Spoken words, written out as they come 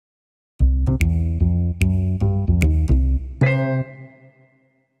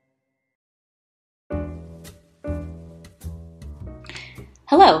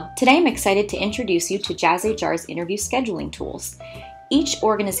Hello, today I'm excited to introduce you to JazzHR's interview scheduling tools. Each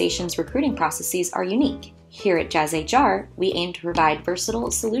organization's recruiting processes are unique. Here at JazzHR, we aim to provide versatile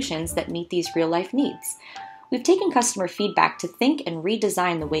solutions that meet these real-life needs. We've taken customer feedback to think and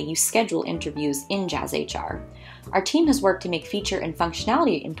redesign the way you schedule interviews in JazzHR. Our team has worked to make feature and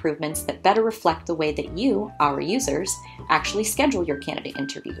functionality improvements that better reflect the way that you, our users, actually schedule your candidate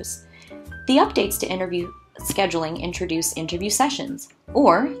interviews. The updates to interview scheduling introduce interview sessions,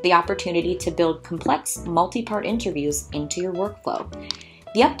 or the opportunity to build complex multi-part interviews into your workflow.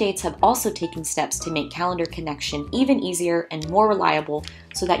 The updates have also taken steps to make calendar connection even easier and more reliable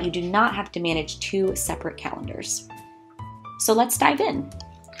so that you do not have to manage two separate calendars. So let's dive in.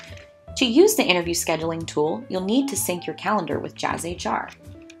 To use the interview scheduling tool, you'll need to sync your calendar with JazzHR.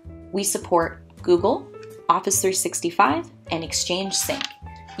 We support Google, Office 365, and Exchange Sync.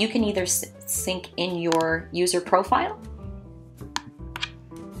 You can either sync in your user profile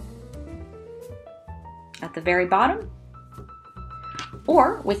at the very bottom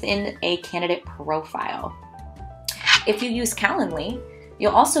or within a candidate profile. If you use Calendly,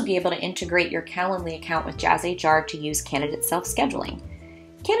 you'll also be able to integrate your Calendly account with JazzHR to use candidate self-scheduling.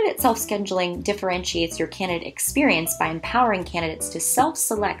 Candidate self-scheduling differentiates your candidate experience by empowering candidates to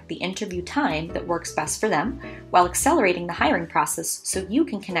self-select the interview time that works best for them, while accelerating the hiring process so you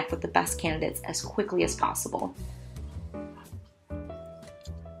can connect with the best candidates as quickly as possible.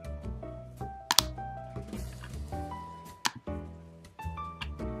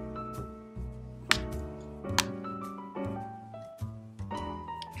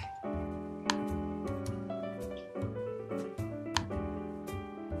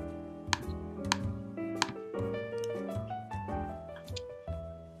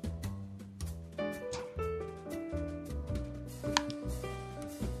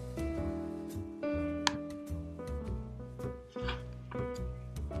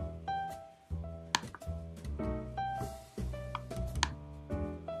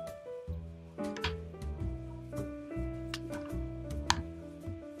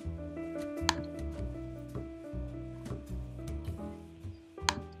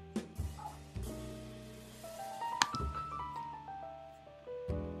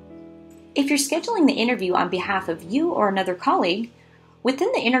 If you're scheduling the interview on behalf of you or another colleague,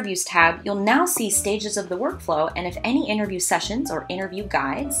 within the Interviews tab, you'll now see stages of the workflow and if any interview sessions or interview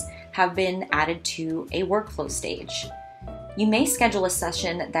guides have been added to a workflow stage. You may schedule a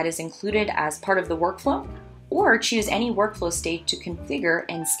session that is included as part of the workflow, or choose any workflow stage to configure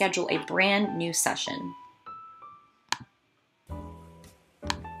and schedule a brand new session.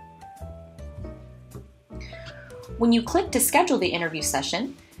 When you click to schedule the interview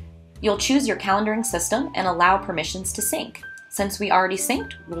session, you'll choose your calendaring system and allow permissions to sync. Since we already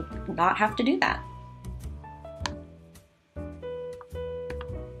synced, we'll not have to do that.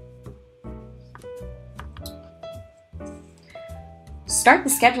 Start the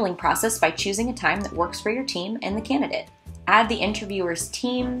scheduling process by choosing a time that works for your team and the candidate. Add the interviewer's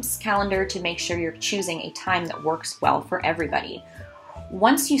team's calendar to make sure you're choosing a time that works well for everybody.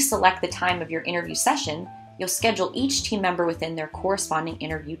 Once you select the time of your interview session, you'll schedule each team member within their corresponding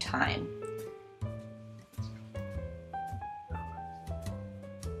interview time.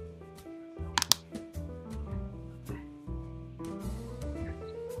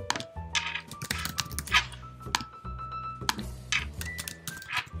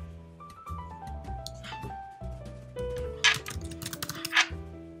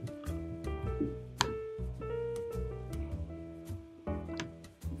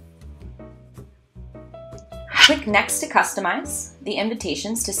 Click Next to customize the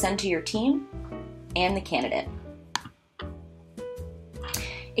invitations to send to your team and the candidate.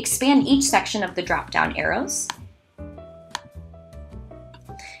 Expand each section of the drop-down arrows,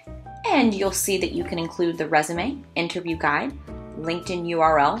 and you'll see that you can include the resume, interview guide, LinkedIn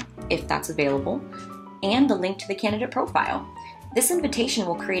URL if that's available, and the link to the candidate profile. This invitation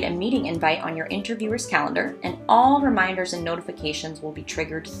will create a meeting invite on your interviewer's calendar, and all reminders and notifications will be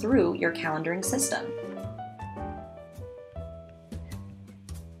triggered through your calendaring system.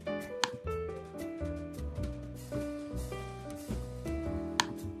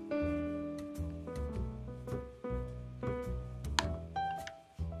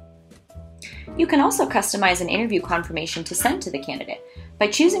 You can also customize an interview confirmation to send to the candidate by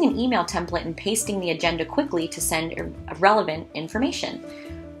choosing an email template and pasting the agenda quickly to send relevant information.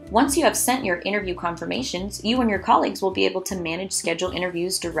 Once you have sent your interview confirmations, you and your colleagues will be able to manage scheduled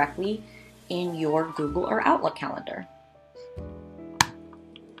interviews directly in your Google or Outlook calendar.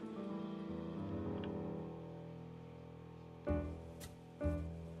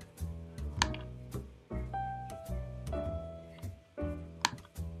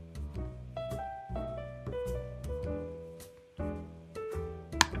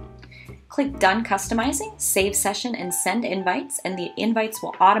 Click Done Customizing, Save Session, and Send Invites, and the invites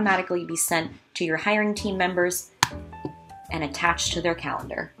will automatically be sent to your hiring team members and attached to their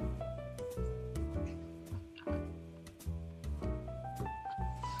calendar.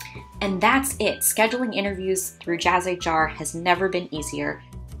 And that's it. Scheduling interviews through JazzHR has never been easier.